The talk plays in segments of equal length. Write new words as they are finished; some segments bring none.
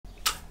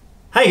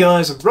Hey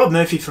guys, Rob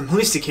Murphy from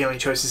Holistic Healing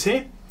Choices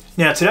here.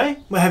 Now today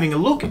we're having a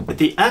look at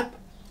the app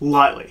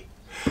Litely.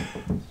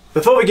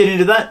 Before we get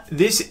into that,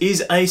 this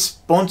is a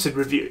sponsored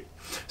review.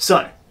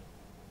 So,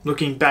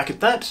 looking back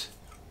at that,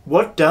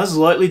 what does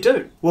Litely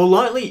do? Well,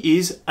 Litely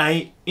is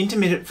a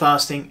intermittent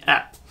fasting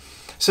app.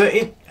 So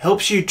it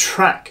helps you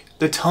track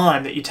the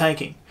time that you're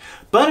taking.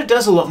 But it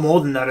does a lot more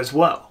than that as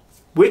well,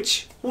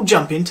 which we'll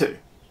jump into.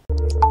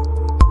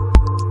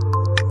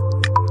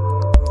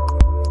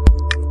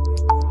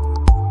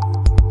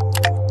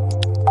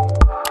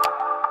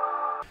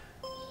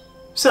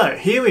 So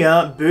here we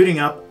are booting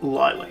up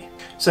Litely.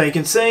 So you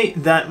can see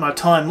that my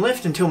time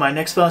left until my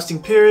next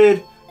fasting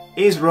period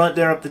is right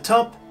there up the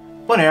top,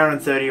 1 hour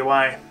and 30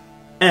 away.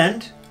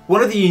 And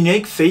one of the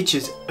unique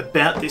features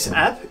about this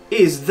app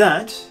is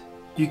that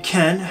you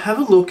can have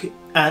a look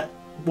at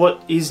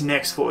what is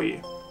next for you.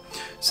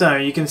 So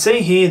you can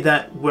see here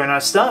that when I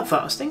start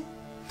fasting,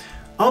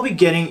 I'll be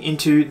getting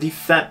into the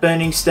fat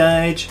burning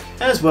stage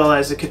as well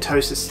as the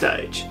ketosis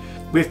stage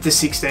with the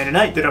 16 and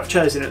 8 that I've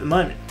chosen at the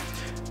moment.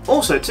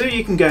 Also too,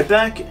 you can go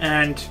back,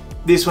 and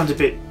this one's a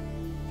bit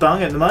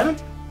bung at the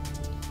moment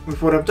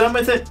with what I've done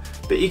with it,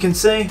 but you can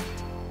see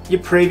your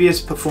previous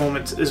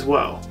performance as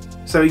well.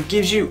 So it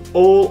gives you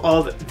all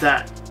of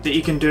that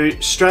you can do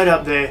straight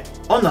up there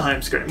on the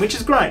home screen, which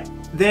is great.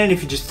 Then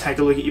if you just take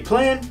a look at your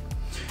plan,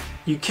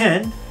 you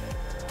can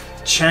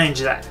change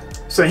that.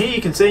 So here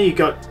you can see you've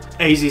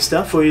got easy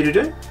stuff for you to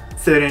do.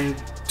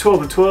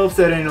 12 and 12,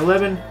 13 and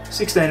 11,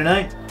 16 and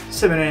 8,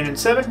 17 and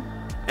 7,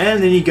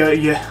 and then you go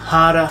your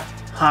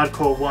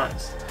hardcore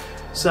ones.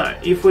 So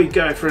if we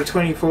go for a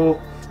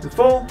 24 and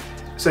 4,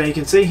 so you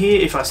can see here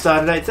if I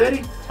start at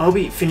 8:30, I'll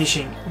be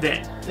finishing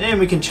then. And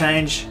we can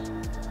change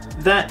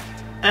that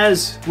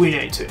as we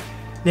need to.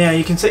 Now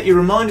you can set your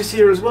reminders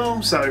here as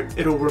well, so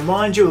it'll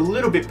remind you a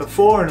little bit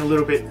before and a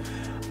little bit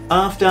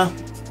after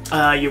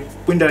your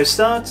window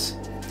starts,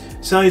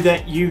 so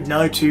that you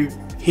know to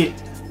hit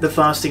the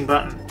fasting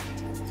button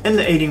and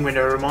the eating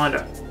window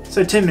reminder.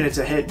 So 10 minutes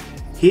ahead.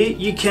 Here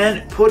you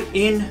can put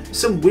in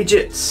some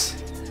widgets.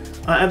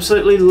 I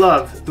absolutely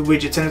love the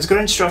widgets, and it's got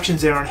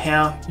instructions there on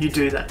how you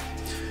do that.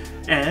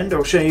 And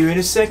I'll show you in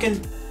a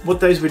second what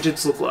those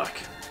widgets look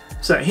like.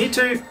 So here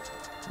too,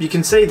 you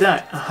can see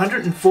that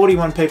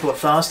 141 people are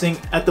fasting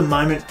at the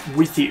moment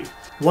with you.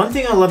 One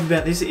thing I love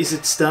about this is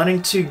it's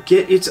starting to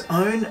get its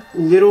own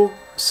little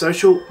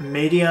social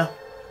media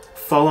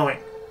following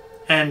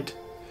and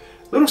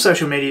little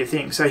social media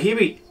thing. So here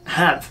we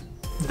have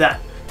that.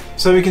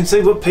 So we can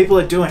see what people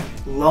are doing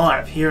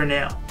live here and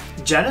now.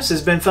 Janice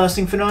has been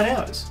fasting for 9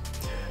 hours,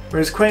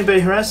 whereas Queen Bee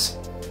Harass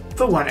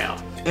for 1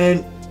 hour.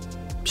 And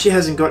she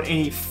hasn't got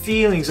any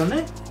feelings on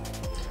there.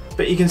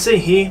 But you can see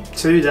here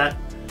too that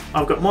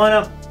I've got mine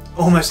up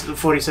almost at the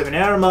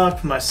 47-hour mark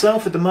for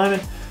myself at the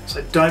moment.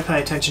 So don't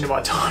pay attention to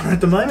my timer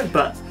at the moment,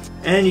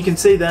 and you can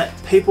see that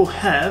people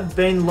have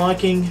been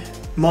liking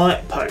my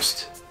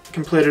post.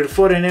 Completed a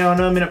 14-hour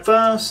 9-minute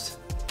fast.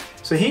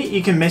 So here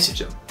you can message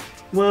them.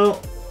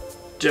 Well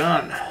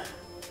done.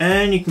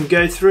 And you can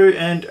go through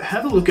and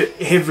have a look at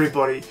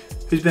everybody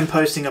who's been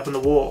posting up on the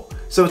wall.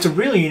 So it's a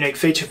really unique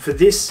feature for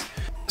this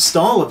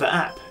style of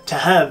app to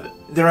have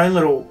their own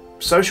little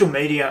social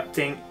media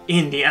thing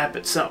in the app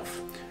itself.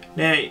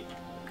 Now,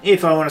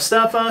 if I want to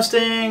start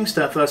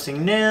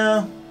fasting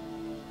now,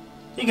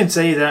 you can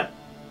see that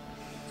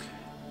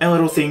our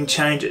little thing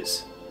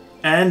changes.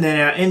 And then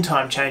our end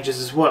time changes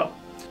as well.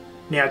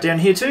 Now down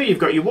here too, you've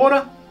got your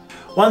water.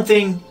 One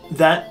thing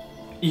that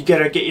you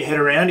gotta get your head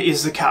around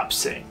is the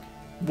cups thing.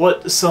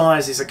 What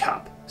size is a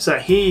cup? So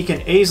here you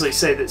can easily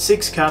see that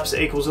 6 cups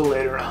equals 1.5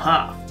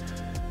 liters.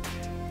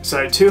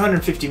 So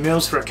 250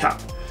 mils for a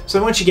cup.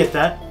 So once you get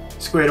that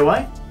squared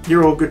away,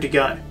 you're all good to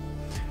go.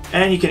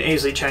 And you can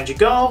easily change your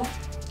goal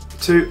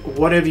to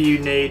whatever you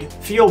need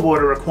for your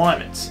water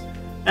requirements.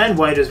 And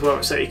weight as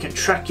well, so you can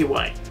track your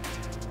weight.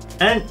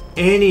 And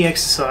any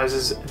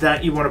exercises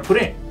that you want to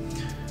put in.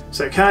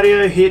 So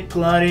cardio, HIIT,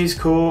 Pilates,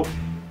 core,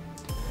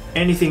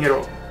 anything at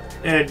all.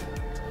 And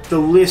the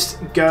list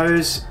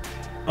goes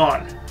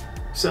on.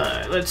 So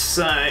let's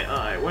say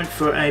I went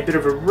for a bit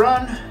of a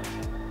run.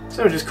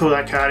 So we'll just call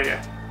that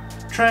cardio.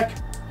 Track,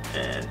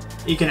 and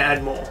you can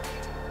add more.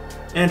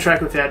 And track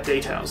without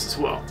details as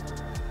well.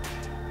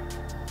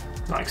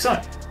 Like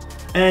so.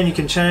 And you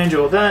can change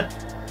all that.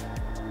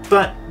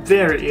 But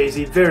very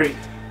easy, very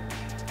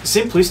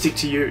simplistic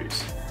to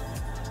use.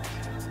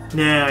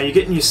 Now you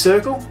get in your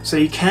circle, so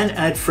you can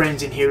add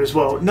friends in here as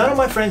well. None of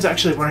my friends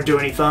actually want to do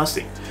any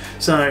fasting,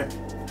 so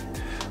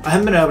I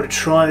haven't been able to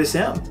try this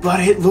out, but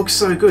it looks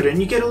so good. And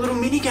you get a little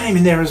mini game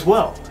in there as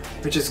well,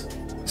 which is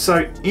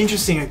so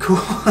interesting and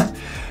cool.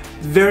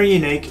 Very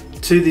unique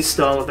to this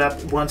style of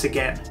app once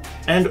again,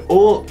 and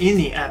all in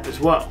the app as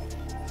well.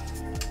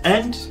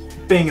 And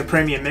being a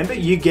premium member,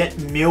 you get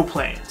meal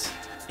plans.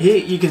 Here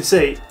you can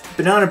see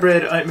banana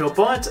bread oatmeal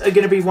bites are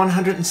going to be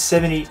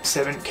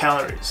 177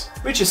 calories,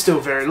 which is still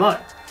very low.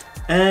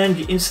 And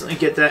you instantly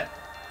get that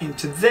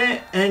into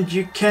there, and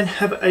you can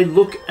have a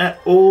look at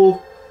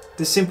all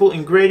the simple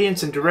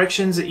ingredients and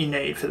directions that you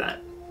need for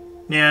that.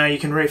 Now you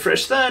can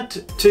refresh that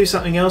to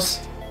something else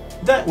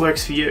that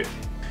works for you.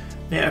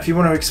 Now if you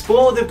want to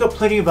explore, they've got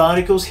plenty of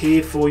articles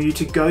here for you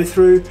to go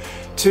through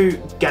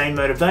to gain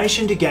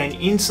motivation, to gain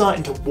insight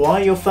into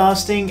why you're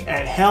fasting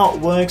and how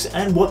it works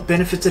and what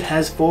benefits it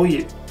has for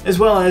you, as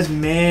well as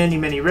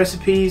many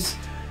recipes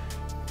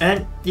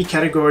and your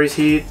categories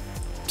here,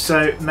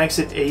 so it makes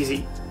it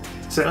easy.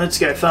 So let's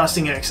go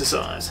fasting and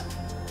exercise.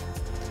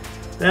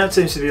 That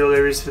seems to be all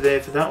there is for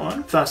that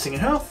one, fasting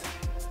and health.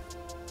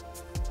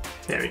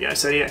 There we go.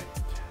 So yeah,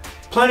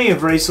 plenty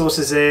of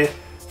resources there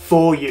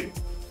for you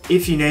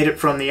if you need it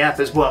from the app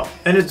as well,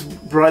 and it's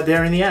right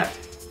there in the app.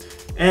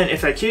 And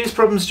FAQs,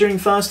 problems during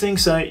fasting,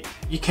 so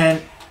you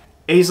can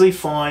easily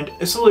find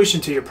a solution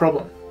to your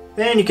problem.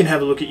 Then you can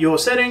have a look at your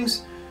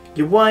settings,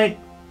 your weight,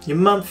 your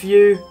month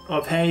view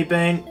of how you've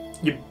been,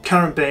 your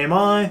current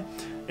BMI,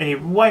 any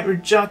weight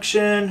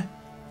reduction,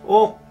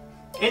 or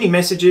any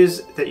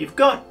messages that you've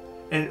got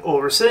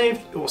or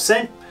received or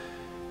sent,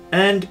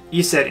 and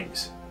your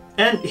settings.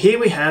 And here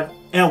we have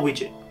our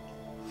widget.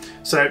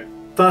 So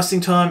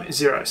fasting time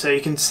 0, so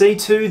you can see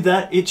too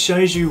that it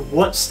shows you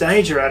what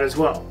stage you're at as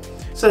well.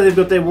 So they've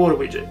got their water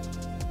widget,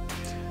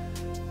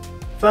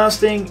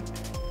 fasting,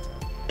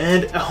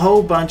 and a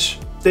whole bunch.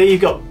 There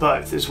you've got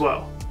both as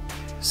well.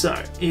 So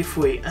if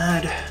we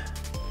add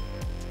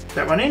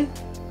that one in,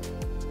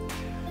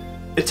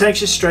 it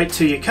takes you straight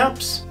to your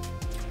cups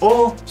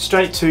or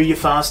straight to your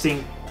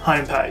fasting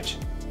homepage.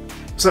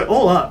 So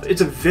all up,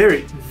 it's a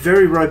very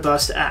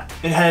robust app.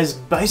 It has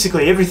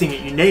basically everything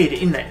that you need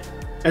in there,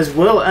 as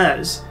well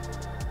as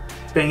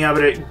being able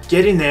to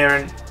get in there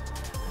and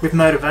with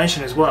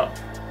motivation as well.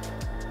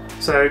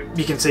 So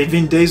you can see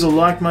Vin Diesel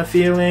liked my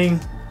feeling,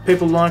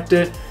 people liked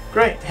it.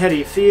 Great, how do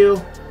you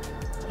feel?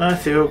 I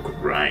feel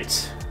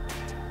great.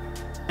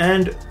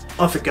 And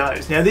off it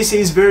goes. Now this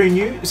is very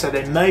new, so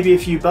there may be a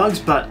few bugs,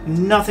 but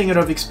nothing that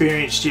I've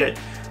experienced yet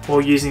while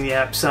using the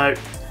app. So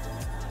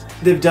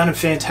they've done a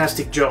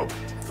fantastic job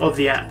of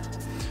the app.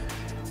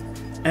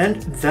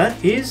 And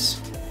that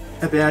is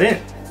about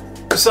it.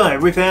 So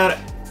without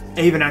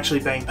even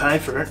actually being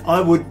paid for it,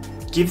 I would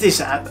give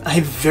this app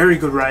a very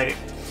good rating.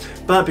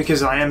 But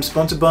because I am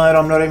sponsored by it,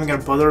 I'm not even going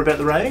to bother about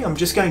the rating. I'm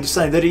just going to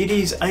say that it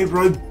is a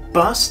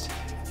robust,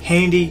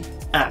 handy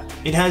app.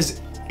 It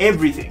has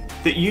everything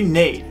that you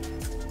need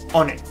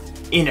on it,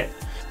 in it.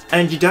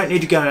 And you don't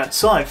need to go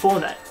outside for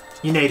that.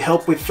 You need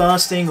help with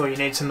fasting or you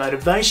need some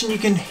motivation, you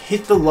can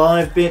hit the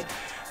live bit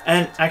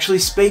and actually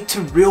speak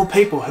to real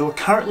people who are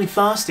currently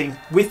fasting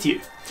with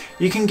you.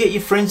 You can get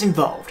your friends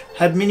involved,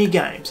 have mini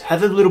games,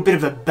 have a little bit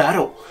of a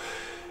battle.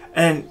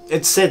 And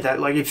it's said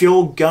that like if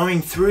you're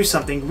going through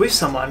something with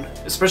someone,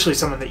 especially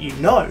someone that you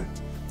know,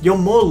 you're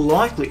more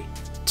likely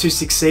to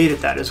succeed at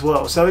that as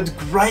well. So it's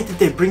great that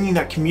they're bringing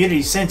that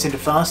community sense into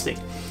fasting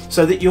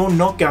so that you're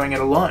not going it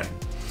alone.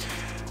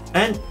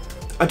 And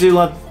I do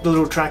love the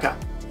little tracker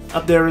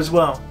up there as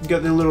well. You've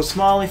got the little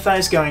smiley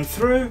face going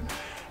through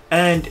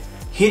and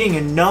hitting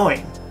and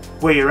knowing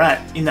where you're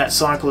at in that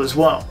cycle as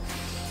well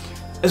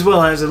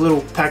as a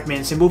little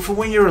Pac-Man symbol for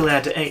when you're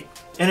allowed to eat.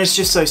 And it's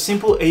just so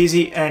simple,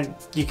 easy, and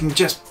you can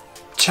just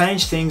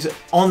change things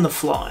on the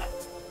fly.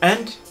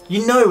 And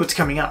you know what's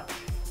coming up.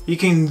 You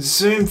can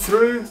zoom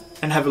through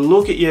and have a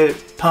look at your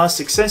past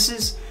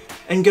successes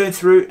and go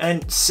through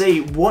and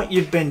see what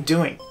you've been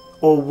doing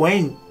or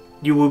when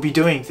you will be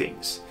doing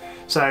things.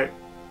 So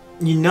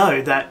you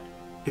know that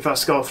if I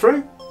scroll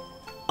through,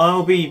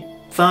 I'll be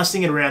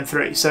fasting at around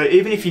 3. So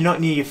even if you're not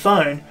near your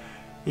phone,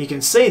 you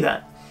can see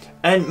that.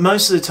 And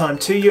most of the time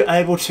too, you're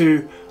able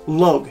to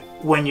log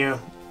when you're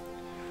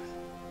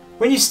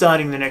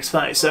starting the next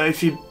phase. So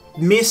if you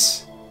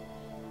miss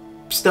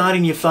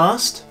starting your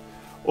fast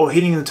or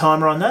hitting the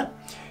timer on that,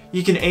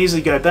 you can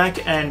easily go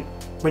back, and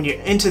when you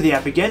enter the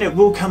app again, it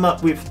will come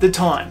up with the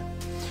time.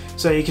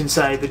 So you can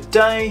say the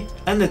day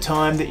and the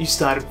time that you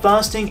started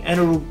fasting, and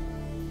it will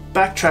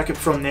backtrack it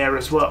from there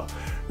as well,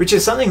 which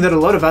is something that a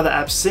lot of other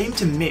apps seem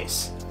to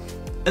miss.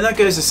 And that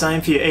goes the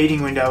same for your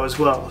eating window as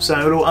well. So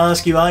it'll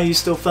ask you, are you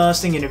still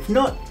fasting? And if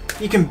not,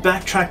 you can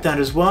backtrack that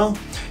as well,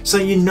 so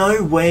you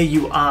know where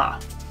you are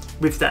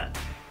with that.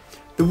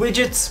 The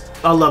widgets,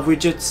 I love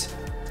widgets,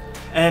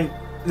 and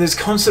there's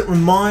constant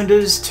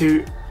reminders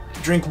to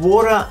drink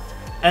water,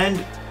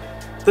 and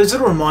there's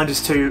little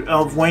reminders too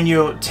of when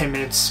you're 10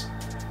 minutes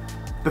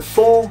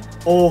before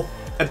or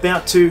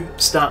about to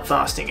start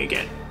fasting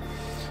again.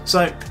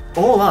 So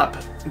all up,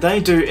 they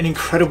do an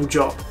incredible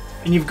job,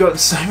 and you've got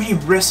so many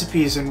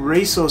recipes and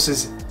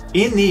resources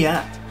in the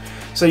app,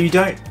 so you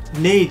don't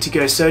need to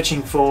go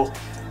searching for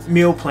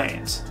meal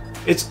plans.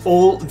 It's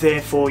all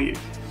there for you,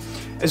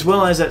 as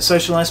well as that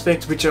social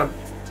aspect, which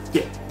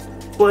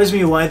blows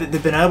me away that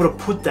they've been able to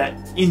put that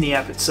in the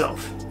app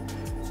itself.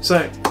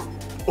 So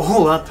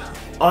all up,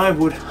 I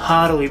would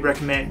heartily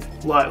recommend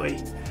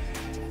Litely.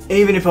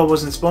 Even if I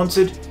wasn't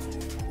sponsored,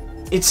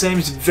 it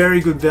seems very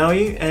good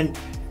value and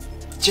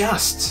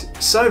just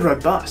so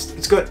robust.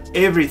 It's got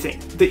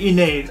everything that you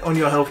need on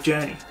your health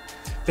journey.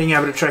 Being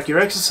able to track your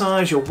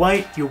exercise, your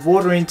weight, your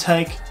water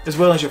intake, as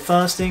well as your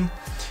fasting.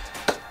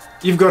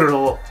 You've got it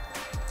all.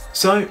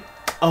 So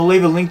I'll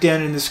leave a link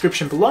down in the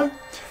description below.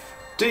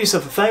 Do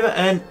yourself a favour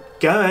and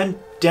go and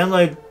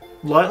download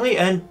Litely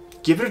and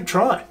give it a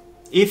try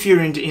if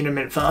you're into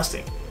intermittent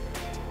fasting.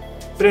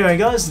 But anyway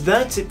guys,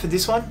 that's it for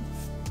this one.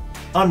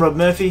 I'm Rob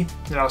Murphy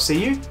and I'll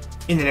see you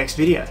in the next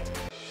video.